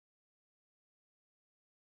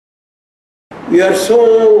We are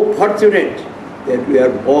so fortunate that we are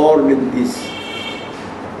born in this.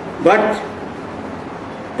 But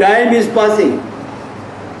time is passing.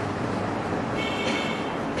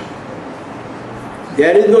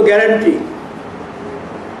 There is no guarantee.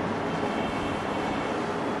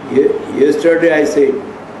 Yesterday I said,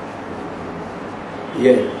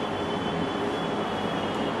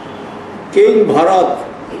 King Bharat,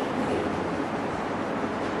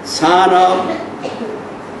 son of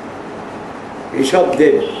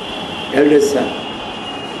Rishabdev, eldest son,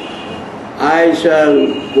 I shall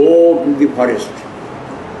go to the forest.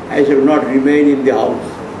 I shall not remain in the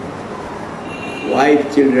house.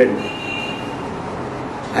 Wife, children.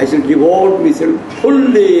 I shall devote myself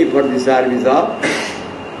fully for the service of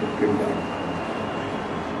Vrindavan.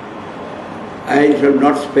 I shall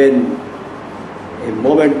not spend a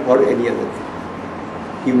moment for any other thing.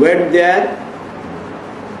 He went there,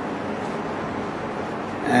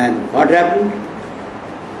 and what happened?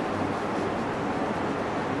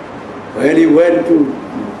 When he went to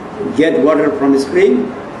get water from a spring,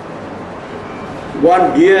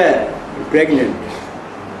 one deer, pregnant,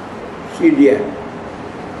 she deer,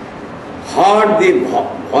 heard the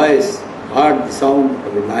voice, heard the sound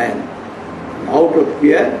of a lion, and out of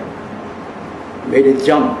fear made a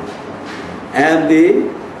jump, and the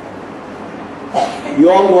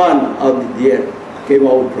young one of the deer came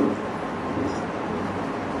out from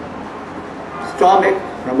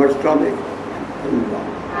her stomach, in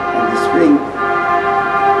the spring.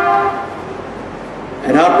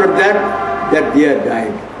 And after that, that deer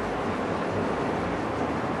died.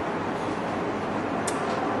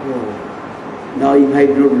 Oh. Now if I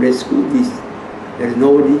don't rescue this, there is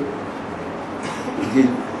nobody. It is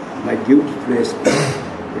my duty to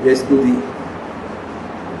rescue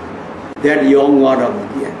that young one of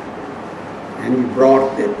the deer. And he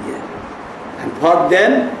brought that deer. And for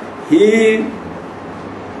them, he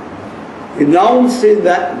renounced in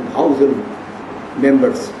the house of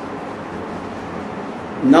members.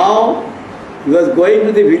 Now he was going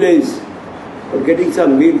to the village for getting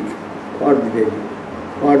some milk for the baby,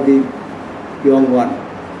 for the young one.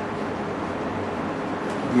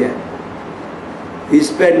 He is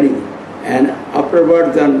spending, and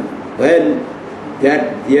afterwards, when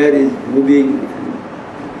that deer is moving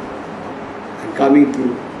and coming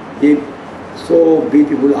to him, so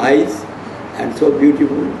beautiful eyes and so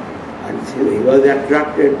beautiful, and he was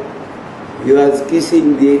attracted. He was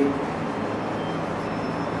kissing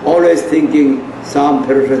always thinking, Sam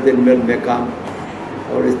Tharashatin will become,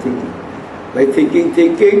 always thinking. By thinking,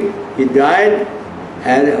 he died,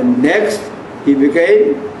 and next he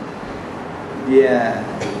became,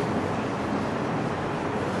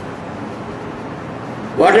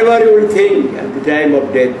 whatever you will think at the time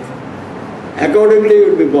of death, accordingly you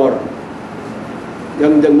will be born.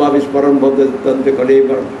 Jang jang bhavis param bhavda tante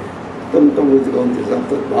kalevar tam tam udgante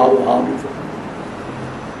samtat bhav bhavita.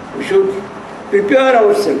 We should prepare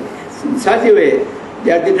ourselves in such a way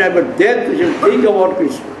that at the time of death we shall think about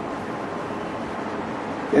Krishna.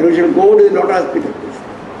 Then we shall go to the lotus feet of Krishna.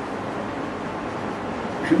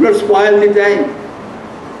 We should not spoil the time.